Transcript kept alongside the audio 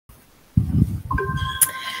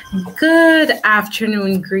Good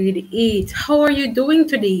afternoon, grade 8. How are you doing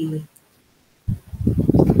today?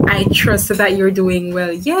 I trust that you're doing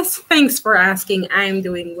well. Yes, thanks for asking. I'm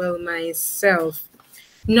doing well myself.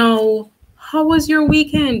 Now, how was your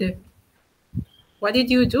weekend? What did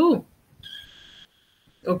you do?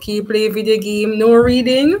 Okay, play video game, no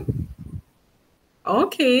reading?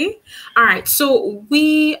 Okay. All right, so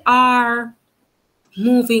we are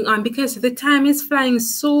moving on because the time is flying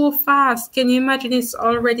so fast. Can you imagine it's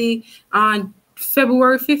already on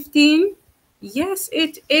February 15? Yes,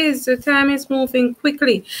 it is. The time is moving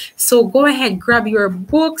quickly. So go ahead, grab your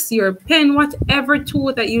books, your pen, whatever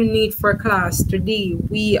tool that you need for class today.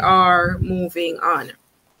 We are moving on.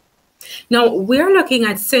 Now, we're looking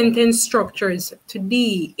at sentence structures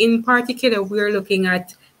today. In particular, we're looking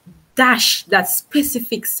at dash, that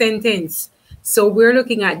specific sentence. So we're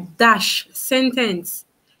looking at dash sentence.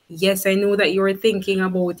 Yes, I know that you're thinking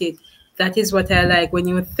about it. That is what I like when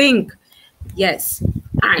you think. Yes.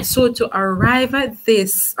 All right. So to arrive at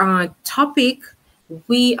this topic,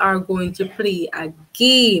 we are going to play a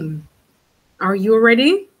game. Are you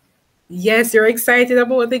ready? Yes, you're excited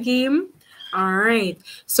about the game? All right.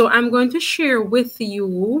 So I'm going to share with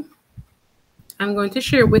you a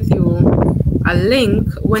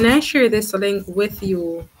link. When I share this link with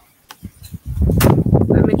you,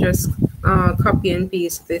 let me just copy and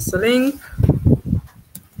paste this link.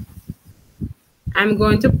 I'm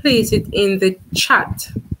going to place it in the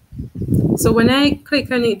chat. So when I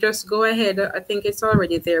click on it, just go ahead. I think it's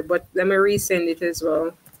already there, but let me resend it as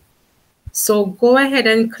well. So go ahead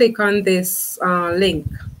and click on this link.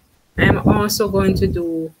 I'm also going to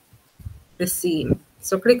do the same.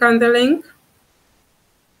 So click on the link.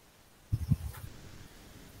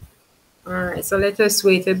 All right, so let us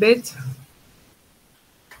wait a bit.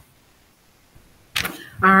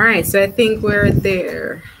 All right, so I think we're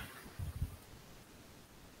there.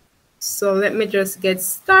 So let me just get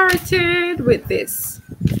started with this.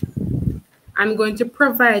 I'm going to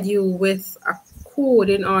provide you with a code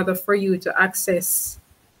in order for you to access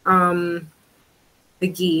the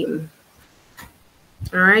game.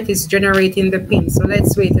 All right, it's generating the pin. So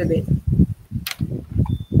let's wait a bit.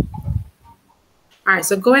 All right,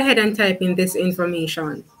 so go ahead and type in this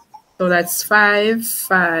information. So that's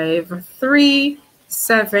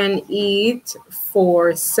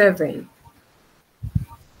 5537847.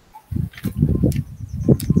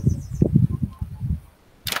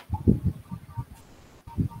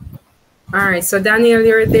 All right, so Daniel,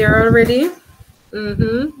 you're there already?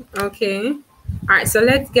 Okay. All right, so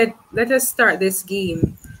let us start this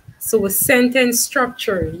game. So sentence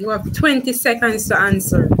structure, you have 20 seconds to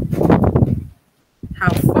answer.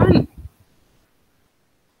 Have fun.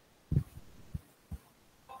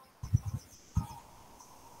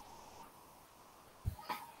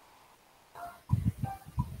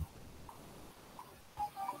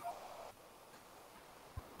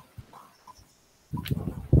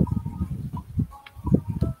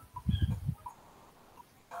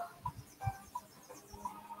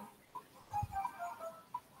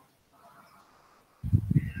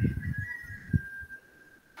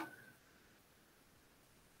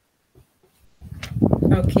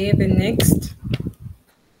 Okay, the next.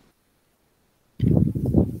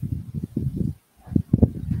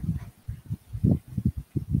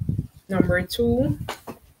 Number 2.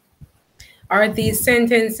 Are these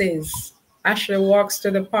sentences? Ashley walks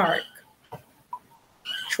to the park.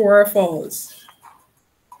 True or false?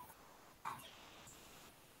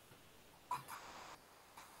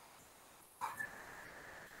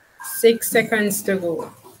 Six seconds to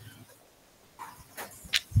go.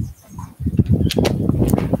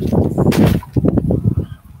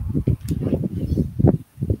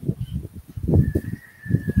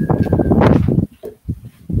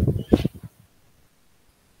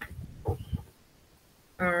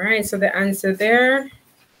 All right, so the answer there.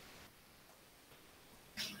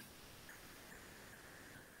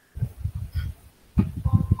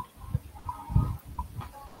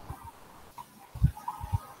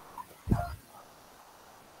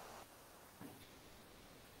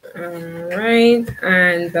 All right,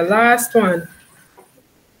 and the last one.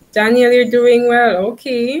 Daniel, you're doing well.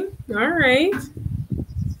 Okay, all right.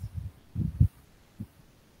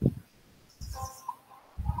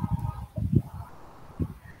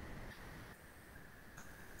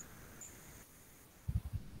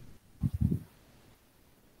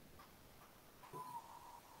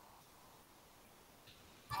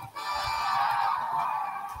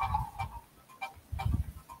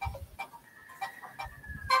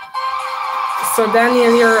 So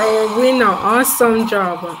Daniel, you're our winner. Awesome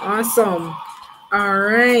job. Awesome. All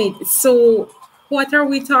right. So what are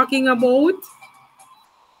we talking about?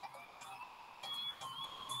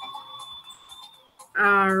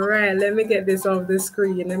 All right, let me get this off the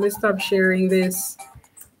screen. Let me stop sharing this.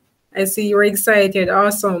 I see you're excited.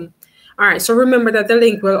 Awesome. All right, so remember that the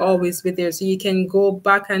link will always be there. So you can go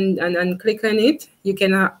back and click on it. You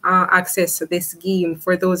can access this game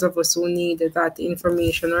for those of us who need that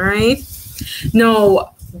information. All right.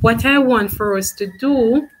 Now, what I want for us to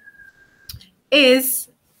do is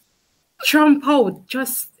jump out.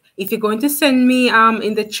 Just if you're going to send me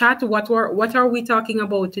in the chat, what are we talking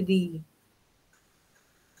about today?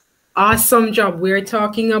 Awesome job. We're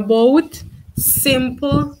talking about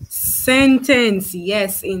simple sentence.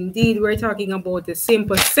 Yes, indeed. We're talking about the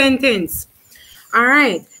simple sentence. All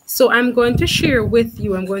right. So I'm going to share with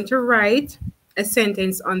you, I'm going to write a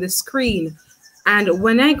sentence on the screen. And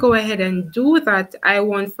when I go ahead and do that, I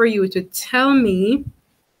want for you to tell me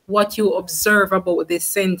what you observe about this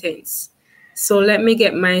sentence. So let me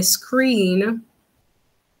get my screen.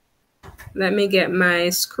 Let me get my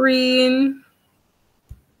screen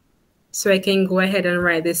so I can go ahead and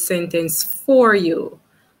write this sentence for you.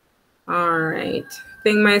 All right. I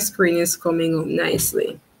think my screen is coming up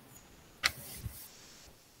nicely.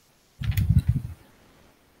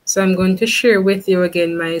 So I'm going to share with you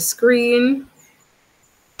again my screen.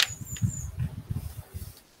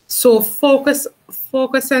 So focus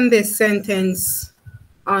on this sentence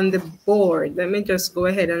on the board. Let me just go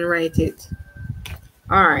ahead and write it.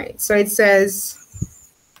 All right. So it says,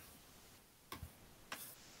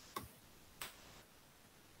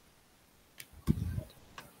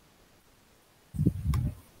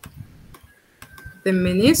 the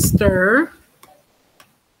minister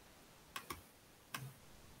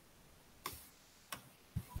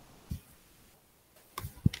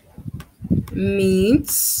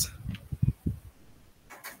meets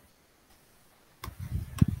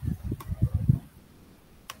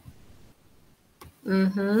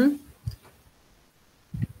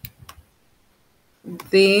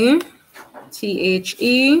the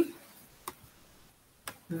THE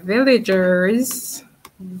villagers,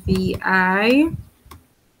 VILLOKAGER,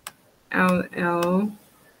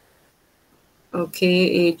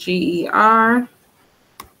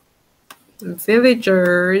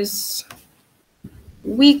 villagers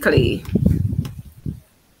weekly.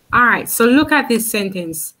 All right, so look at this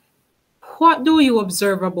sentence. What do you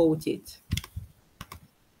observe about it?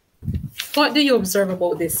 What do you observe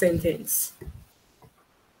about this sentence?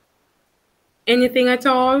 Anything at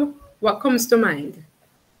all? What comes to mind?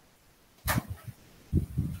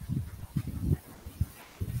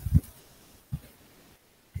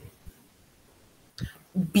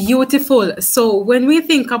 Beautiful. So when we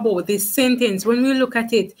think about this sentence, when we look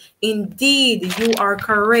at it, indeed, you are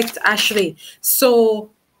correct, Ashley.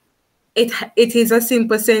 So it is a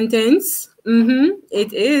simple sentence.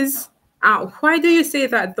 It is. Why do you say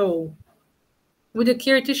that though? Would you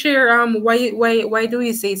care to share why do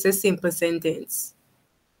you say it's a simple sentence?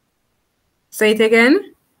 Say it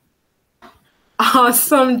again.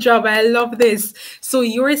 Awesome job. I love this. So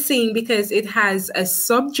you're saying because it has a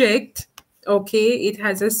subject. Okay, it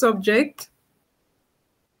has a subject.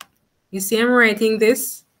 You see, I'm writing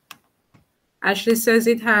this. Ashley says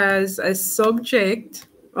it has a subject.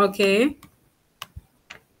 Okay.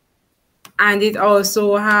 And it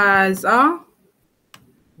also has a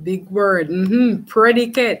big word.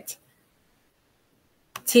 Predicate.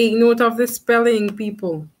 Take note of the spelling,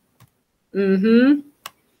 people. So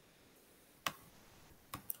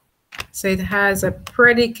it has a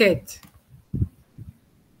predicate.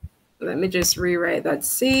 Let me just rewrite that.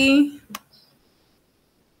 See?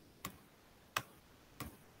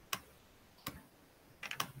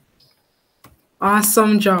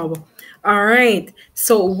 Awesome job. All right.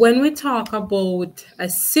 So when we talk about a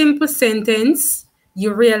simple sentence,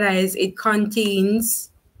 you realize it contains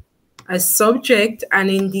a subject and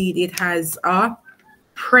indeed it has a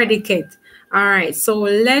predicate. All right. So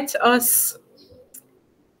let us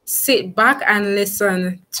sit back and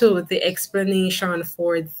listen to the explanation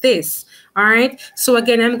for this. All right. So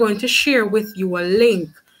again, I'm going to share with you a link.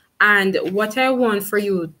 And what I want for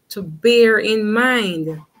you to bear in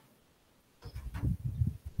mind,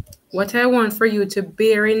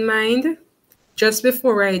 just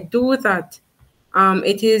before I do that,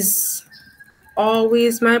 it is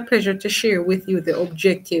always my pleasure to share with you the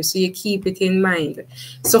objective so you keep it in mind.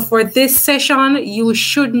 So for this session, you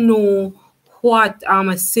should know what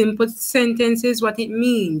a simple sentence is, what it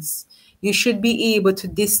means. You should be able to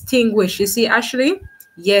distinguish, you see, Ashley?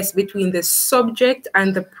 Yes, between the subject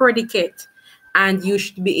and the predicate. And you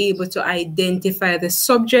should be able to identify the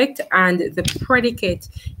subject and the predicate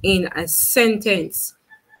in a sentence.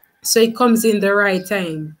 So it comes in the right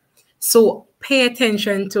time. So pay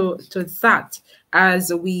attention to that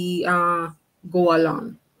as we go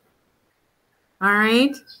along. All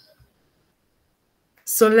right.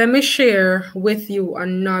 So let me share with you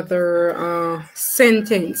another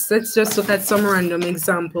sentence. Let's just look at some random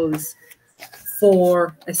examples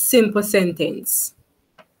for a simple sentence.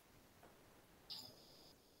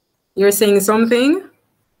 You're saying something?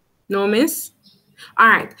 No, miss? All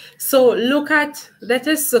right. So let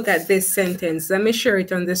us look at this sentence. Let me share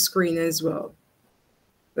it on the screen as well.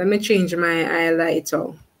 Let me change my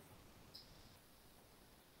highlighter.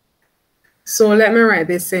 So let me write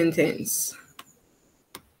this sentence.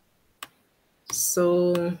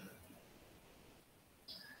 So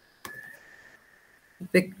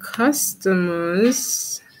the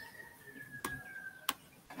customers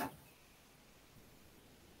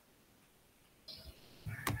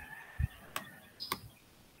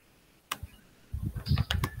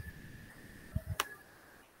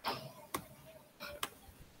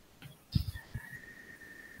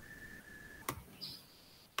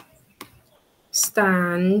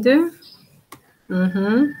stand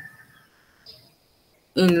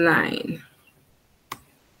in line.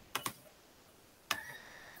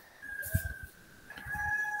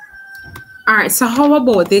 All right, so how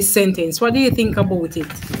about this sentence? What do you think about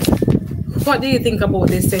it? What do you think about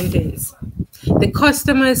this sentence? The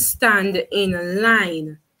customers stand in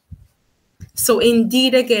line. So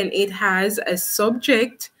indeed, again, it has a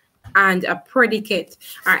subject and a predicate.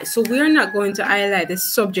 All right, so we're not going to highlight the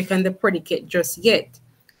subject and the predicate just yet.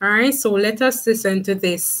 All right, so let us listen to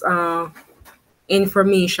this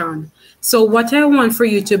information. So what I want for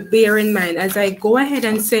you to bear in mind as I go ahead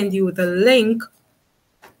and send you the link,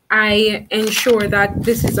 I ensure that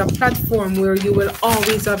this is a platform where you will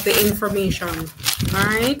always have the information. All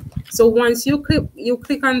right. So once you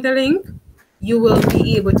click on the link, you will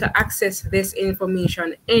be able to access this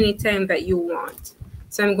information anytime that you want.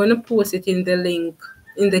 So I'm going to post it in the link,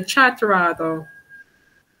 in the chat rather.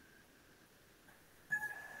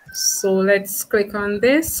 So let's click on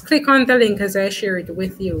this. Click on the link as I share it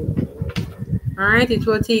with you. All right. It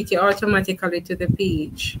will take you automatically to the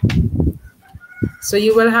page. So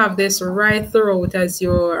you will have this right throughout as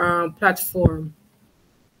your platform.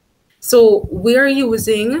 So we're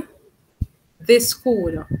using this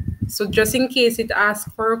code. So just in case it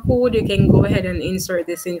asks for a code, you can go ahead and insert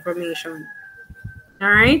this information.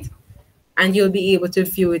 All right. And you'll be able to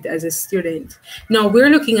view it as a student. Now we're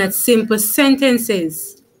looking at simple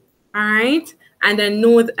sentences. All right. And I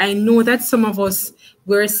know that some of us,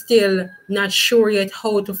 we're still not sure yet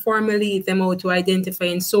how to formulate them, how to identify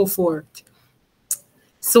and so forth.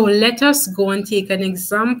 So let us go and take an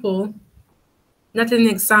example. Not an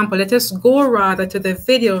example, let us go rather to the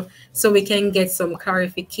video so we can get some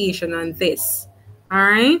clarification on this. All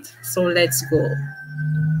right, so let's go.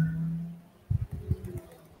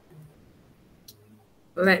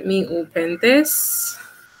 Let me open this.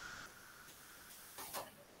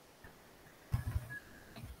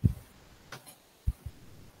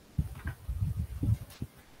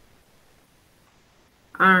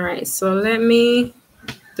 All right, so let me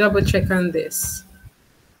double check on this.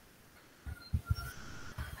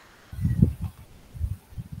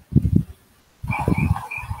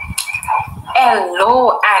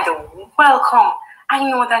 Hello and welcome. I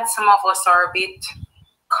know that some of us are a bit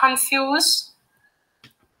confused,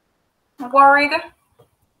 worried,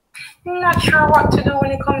 not sure what to do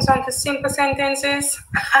when it comes on to simple sentences.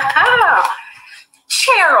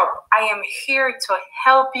 Cheer up, I am here to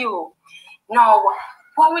help you. Now,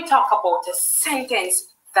 when we talk about a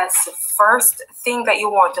sentence, that's the first thing that you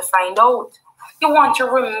want to find out. You want to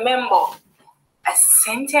remember a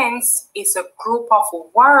sentence is a group of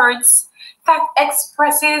words that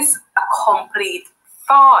expresses a complete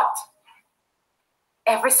thought.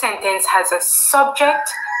 Every sentence has a subject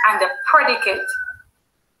and a predicate.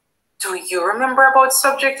 Do you remember about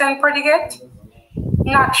subject and predicate?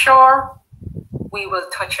 Not sure? We will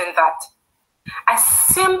touch on that. A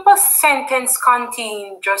simple sentence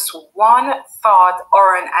contains just one thought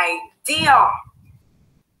or an idea.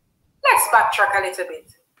 Let's backtrack a little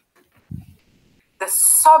bit. The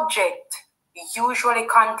subject usually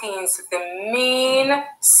contains the main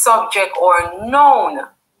subject or noun.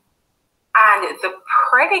 And the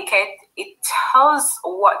predicate, it tells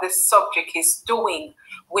what the subject is doing,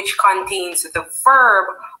 which contains the verb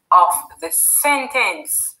of the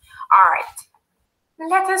sentence. All right.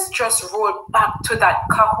 Let us just roll back to that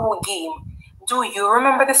Kahoot game. Do you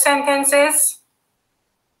remember the sentences?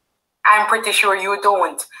 I'm pretty sure you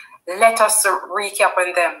don't. Let us recap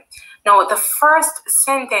on them. Now, the first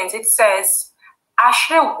sentence, it says,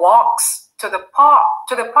 Ashley walks to the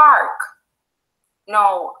park.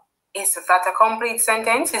 Now, is that a complete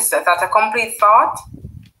sentence? Is that a complete thought?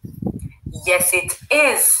 Yes, it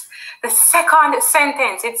is. The second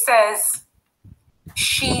sentence, it says,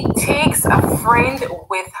 she takes a friend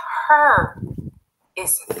with her.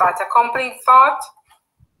 Is that a complete thought?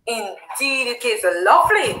 Indeed, it is.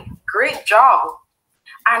 Lovely. Great job.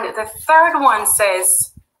 And the third one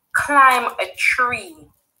says, climb a tree.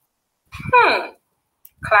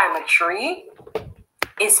 Climb a tree.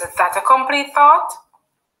 Is that a complete thought?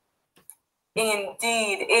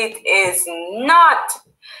 Indeed, it is not.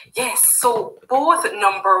 Yes, so both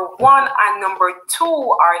number 1 and number 2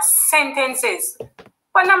 are sentences.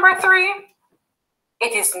 But number 3,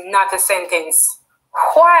 it is not a sentence.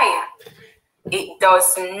 Why? It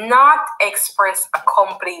does not express a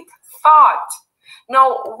complete thought.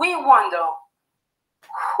 Now, we wonder,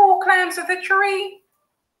 who climbs the tree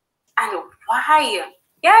and why?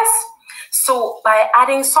 Yes? So by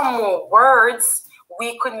adding some more words,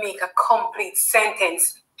 we could make a complete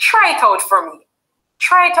sentence. Try it out for me.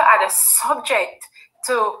 Try to add a subject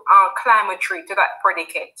to climb a tree, to that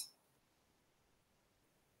predicate.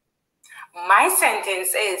 My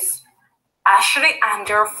sentence is, Ashley and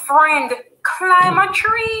her friend climb a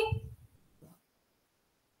tree.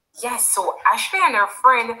 Yes, so Ashley and her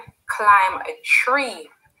friend climb a tree.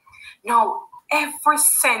 Now, every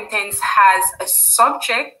sentence has a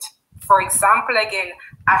subject. For example, again,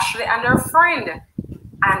 Ashley and her friend,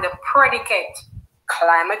 and the predicate,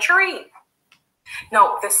 climb a tree.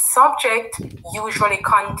 Now, the subject usually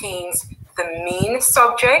contains the main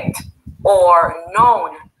subject or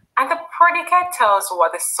noun, and the predicate tells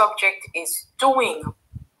what the subject is doing,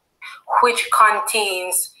 which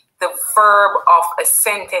contains the verb of a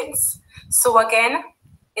sentence. So again,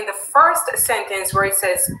 in the first sentence where it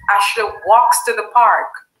says, Ashley walks to the park,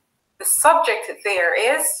 the subject there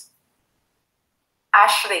is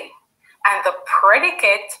Ashley. And the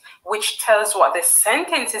predicate, which tells what the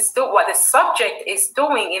sentence is doing, what the subject is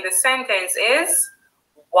doing in the sentence, is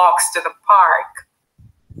walks to the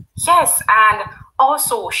park. Yes, and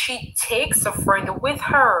also she takes a friend with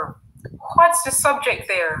her. What's the subject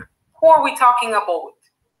there? Who are we talking about?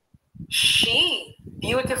 She.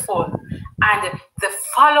 Beautiful. And the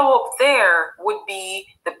follow-up there would be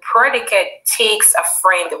the predicate takes a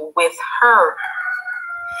friend with her.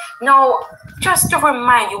 Now, just to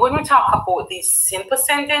remind you, when we talk about these simple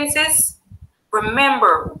sentences,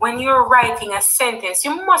 remember, when you're writing a sentence,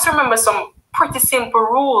 you must remember some pretty simple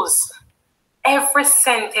rules. Every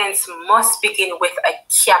sentence must begin with a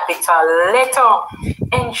capital letter.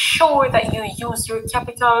 Ensure that you use your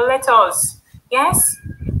capital letters. Yes?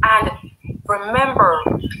 And remember,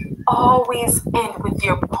 always end with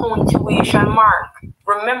your punctuation mark.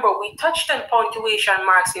 Remember, we touched on punctuation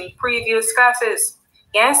marks in previous classes.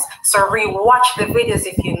 Yes, so rewatch the videos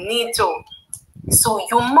if you need to. So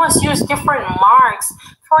you must use different marks.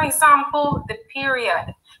 For example, the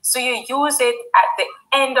period. So you use it at the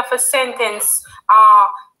end of a sentence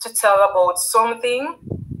to tell about something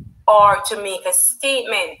or to make a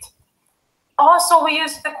statement. Also, we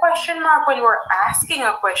use the question mark when we're asking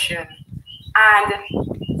a question. And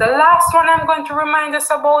the last one I'm going to remind us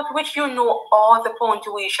about, which you know all the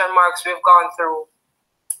punctuation marks we've gone through.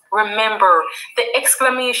 Remember, the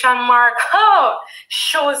exclamation mark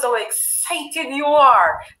shows how excited you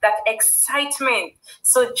are, that excitement.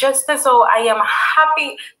 So just as though I am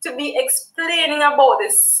happy to be explaining about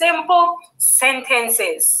the simple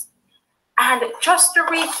sentences. And just to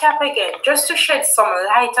recap again, just to shed some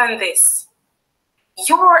light on this,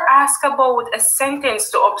 you were asked about a sentence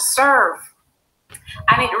to observe.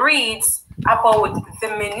 And it reads about the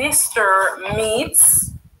minister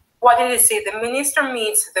meets. What did it say? The minister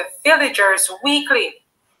meets the villagers weekly.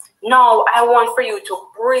 Now, I want for you to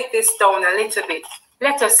break this down a little bit.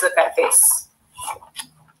 Let us look at this.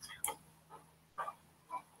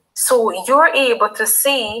 So you're able to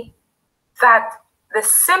see that the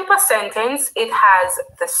simple sentence, it has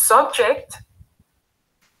the subject,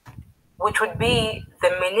 which would be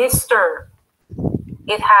the minister.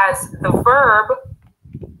 It has the verb,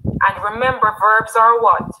 and remember, verbs are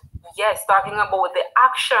what? Yes, talking about the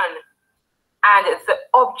action, and the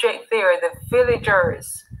object there, the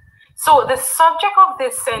villagers. So the subject of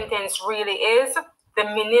this sentence really is the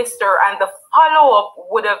minister, and the follow-up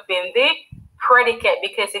would have been the predicate,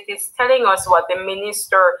 because it is telling us what the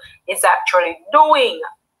minister is actually doing.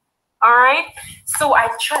 All right, so I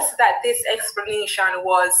trust that this explanation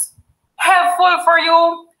was helpful for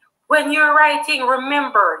you. When you're writing,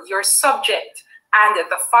 remember your subject and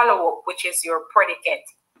the follow-up, which is your predicate.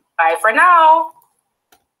 Bye for now.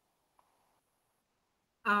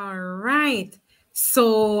 All right.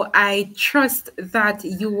 So I trust that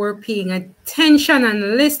you were paying attention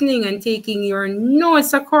and listening and taking your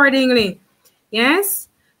notes accordingly. Yes?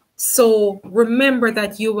 So remember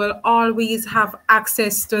that you will always have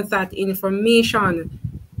access to that information.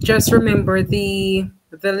 Just remember the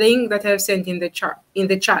link that I've sent in the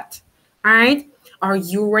chat. All right. Are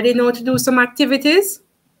you ready now to do some activities?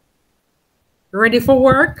 Ready for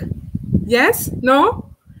work? Yes?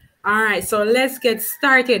 No? All right, so let's get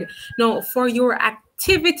started. Now, for your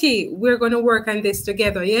activity, we're going to work on this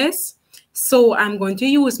together, yes? So I'm going to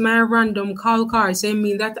use my random call cards. I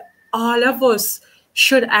mean that all of us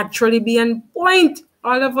should actually be on point.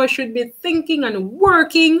 All of us should be thinking and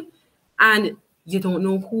working, and you don't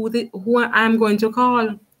know who I'm going to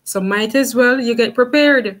call. So might as well you get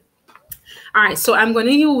prepared. All right, so I'm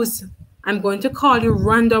going to call you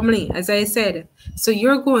randomly, as I said. So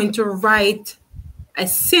you're going to write a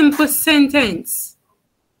simple sentence.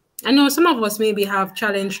 I know some of us maybe have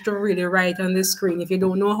challenge to really write on the screen. If you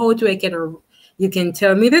don't know how to, you can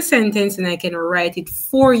tell me the sentence and I can write it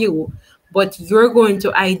for you. But you're going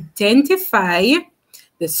to identify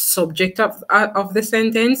the subject of the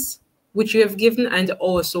sentence which you have given and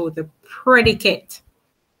also the predicate.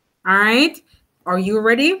 All right, are you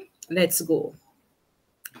ready? Let's go.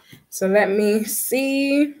 So let me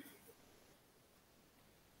see.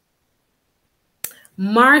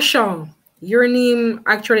 Marshall, your name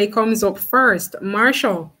actually comes up first.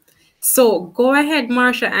 Marshall. So go ahead,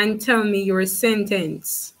 Marshall, and tell me your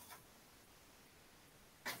sentence.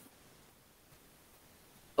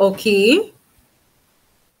 Okay.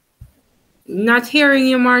 Not hearing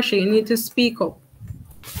you, Marshall. You need to speak up.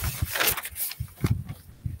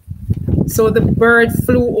 So the bird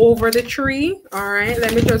flew over the tree. All right.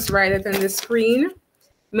 Let me just write it on the screen.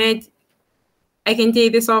 I can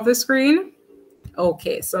take this off the screen.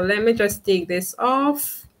 Okay. So let me just take this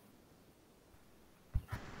off.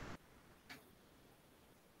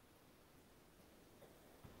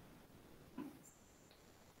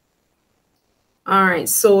 All right,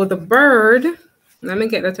 so the bird, let me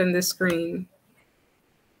get that on the screen.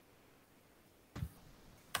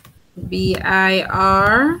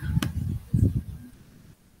 BIR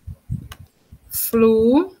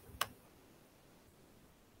flew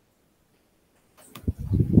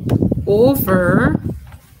over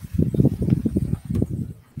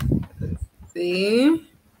the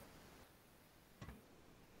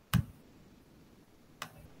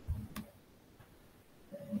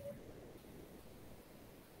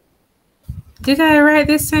Did I write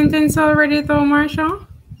this sentence already though, Marshall?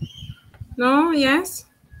 No? Yes?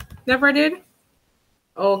 Never did?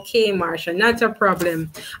 Okay, Marshall, not a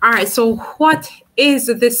problem. All right, so what is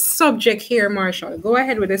the subject here, Marshall? Go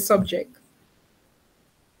ahead with the subject.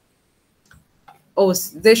 Oh,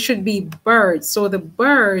 this should be birds. So the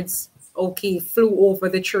birds, okay, flew over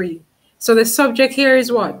the tree. So the subject here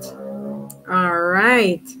is what? All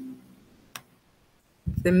right.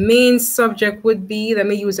 The main subject would be, let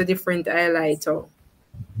me use a different highlighter.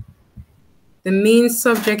 The main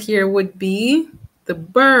subject here would be the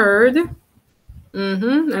bird.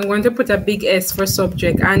 I'm going to put a big S for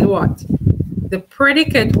subject. And what? The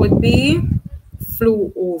predicate would be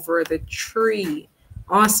flew over the tree.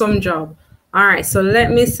 Awesome job. All right, so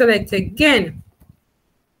let me select again.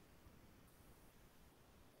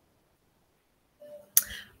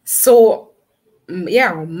 So,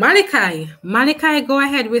 yeah, Malachi. Malachi, go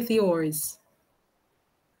ahead with yours.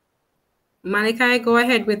 Malachi, go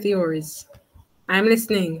ahead with yours. I'm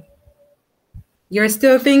listening. You're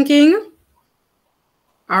still thinking?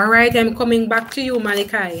 All right, I'm coming back to you,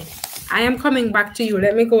 Malachi. I am coming back to you.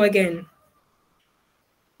 Let me go again.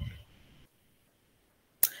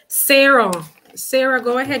 Sarah. Sarah,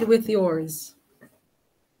 go ahead with yours.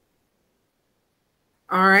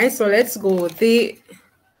 All right, so let's go.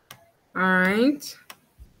 All right.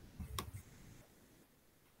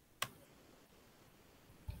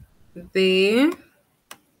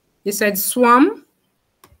 You said swam.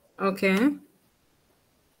 Okay.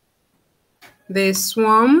 They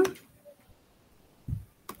swam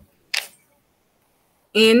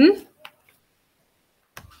in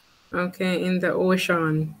the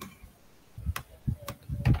ocean.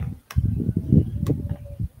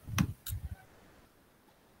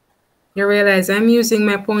 You realize I'm using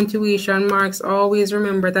my punctuation marks. Always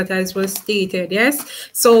remember that as was stated. Yes.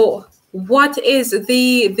 So what is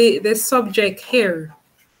the subject here?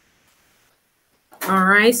 All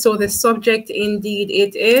right. So the subject indeed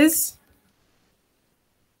it is.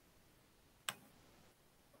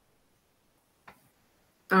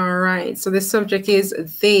 All right. So the subject is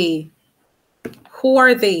they. Who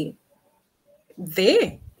are they?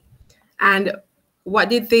 They. And what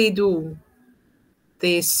did they do?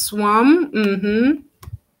 They swam in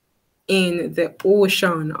the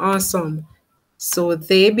ocean. Awesome. So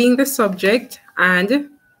they being the subject and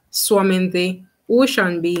swam in the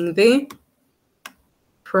ocean being the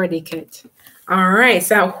predicate. All right,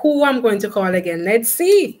 so who I'm going to call again? Let's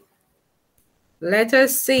see. Let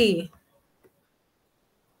us see.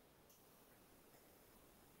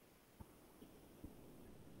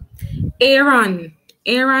 Aaron.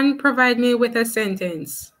 Aaron, provide me with a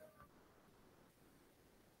sentence.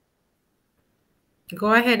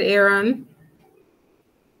 Go ahead, Aaron.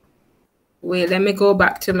 Wait, let me go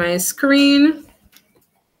back to my screen.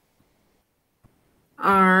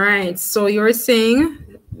 All right, so you're saying,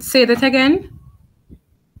 say that again.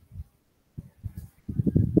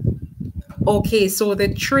 Okay, so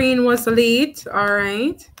the train was late. All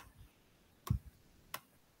right.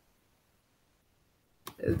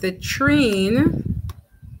 The train,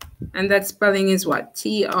 and that spelling is what?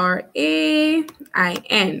 Train.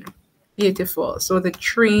 Beautiful. So the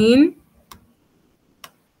train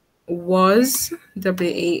was,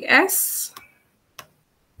 W-A-S,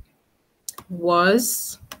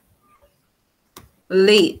 was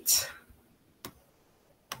late.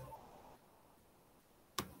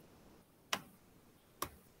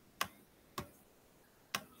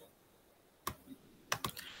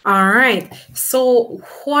 All right. So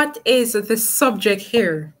what is the subject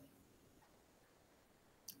here?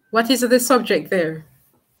 What is the subject there?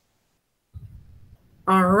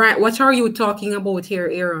 All right. What are you talking about here,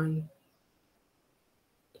 Aaron?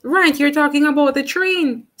 Right, you're talking about the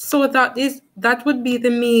train. So that would be the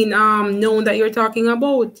main noun that you're talking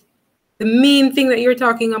about. The main thing that you're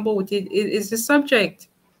talking about is the subject.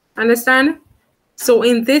 Understand? So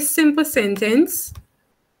in this simple sentence,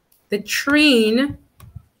 the train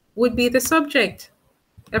would be the subject.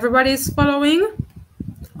 Everybody's following?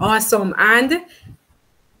 Awesome. And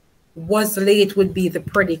was late would be the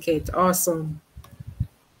predicate. Awesome.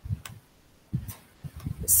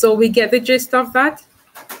 So we get the gist of that?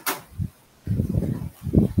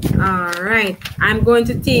 All right. I'm going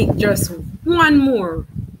to take just one more.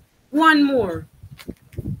 One more.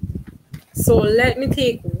 So let me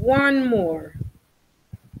take one more.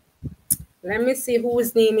 Let me see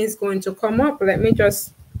whose name is going to come up. Let me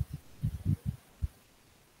just...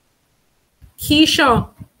 Keisha.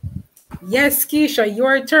 Yes, Keisha,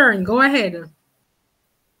 your turn. Go ahead.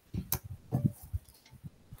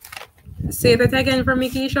 Say that again for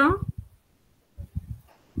me, Keisha.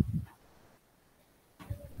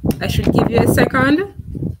 I should give you a second.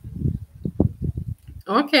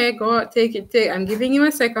 Okay, go take it. I'm giving you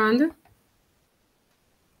a second.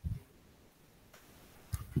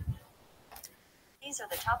 These are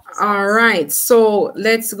the top results. All right, so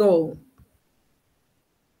let's go.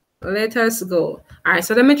 Let us go. All right,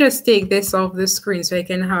 so let me just take this off the screen so I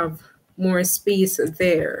can have more space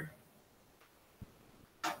there.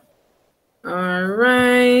 All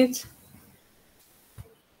right.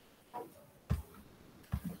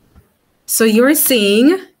 So you're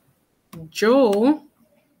saying Joe.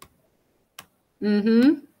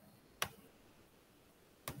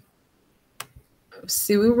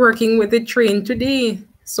 See, we're working with the train today.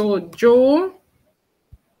 So Joe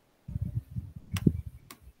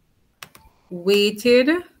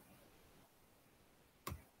waited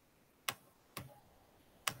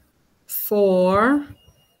for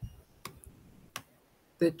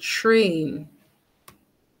the train.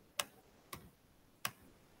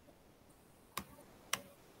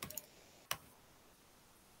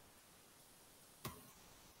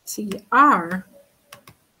 TR.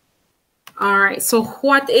 All right, so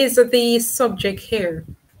what is the subject here?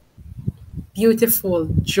 Beautiful.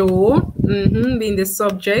 Joe, being the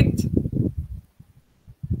subject.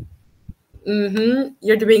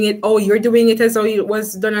 You're doing it. Oh, you're doing it as though it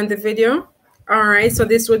was done on the video. All right, so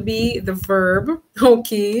this would be the verb.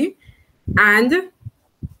 Okay. And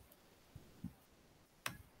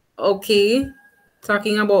okay,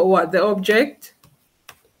 talking about what? The object.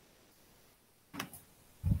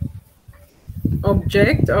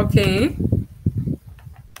 Object, okay.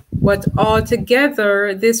 But all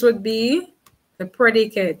together, this would be the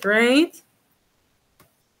predicate, right?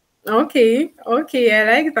 Okay, okay,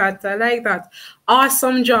 I like that. I like that.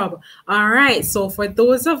 Awesome job. All right, so for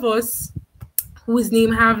those of us whose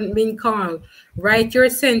name haven't been called, write your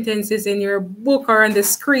sentences in your book or on the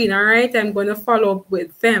screen, all right? I'm going to follow up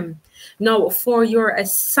with them. Now, for your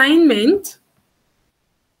assignment,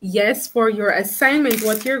 yes, for your assignment,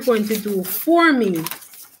 what you're going to do for me,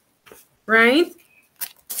 right?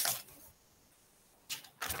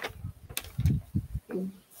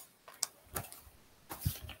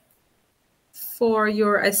 For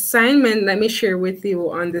your assignment, let me share with you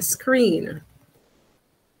on the screen.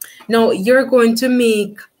 Now, you're going to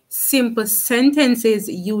make simple sentences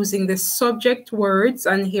using the subject words,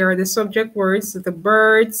 and here are the subject words: the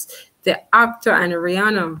birds, the actor, and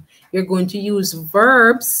Rihanna. You're going to use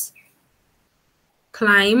verbs: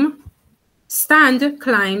 climb, stand,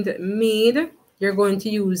 climbed, made. You're going to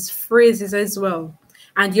use phrases as well,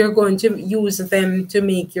 and you're going to use them to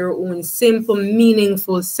make your own simple,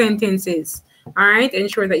 meaningful sentences. All right,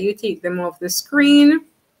 ensure that you take them off the screen.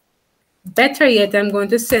 Better yet, I'm going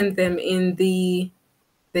to send them in the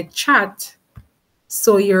chat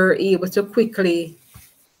so you're able to quickly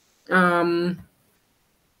have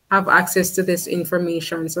access to this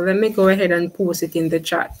information. So let me go ahead and post it in the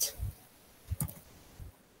chat.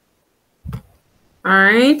 All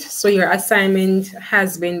right, so your assignment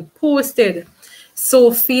has been posted.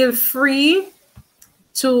 So feel free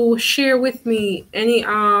to share with me any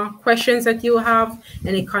questions that you have,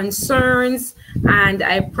 any concerns, and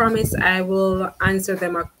I promise I will answer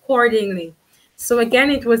them accordingly. So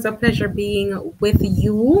again, it was a pleasure being with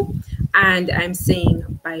you, and I'm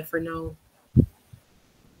saying bye for now.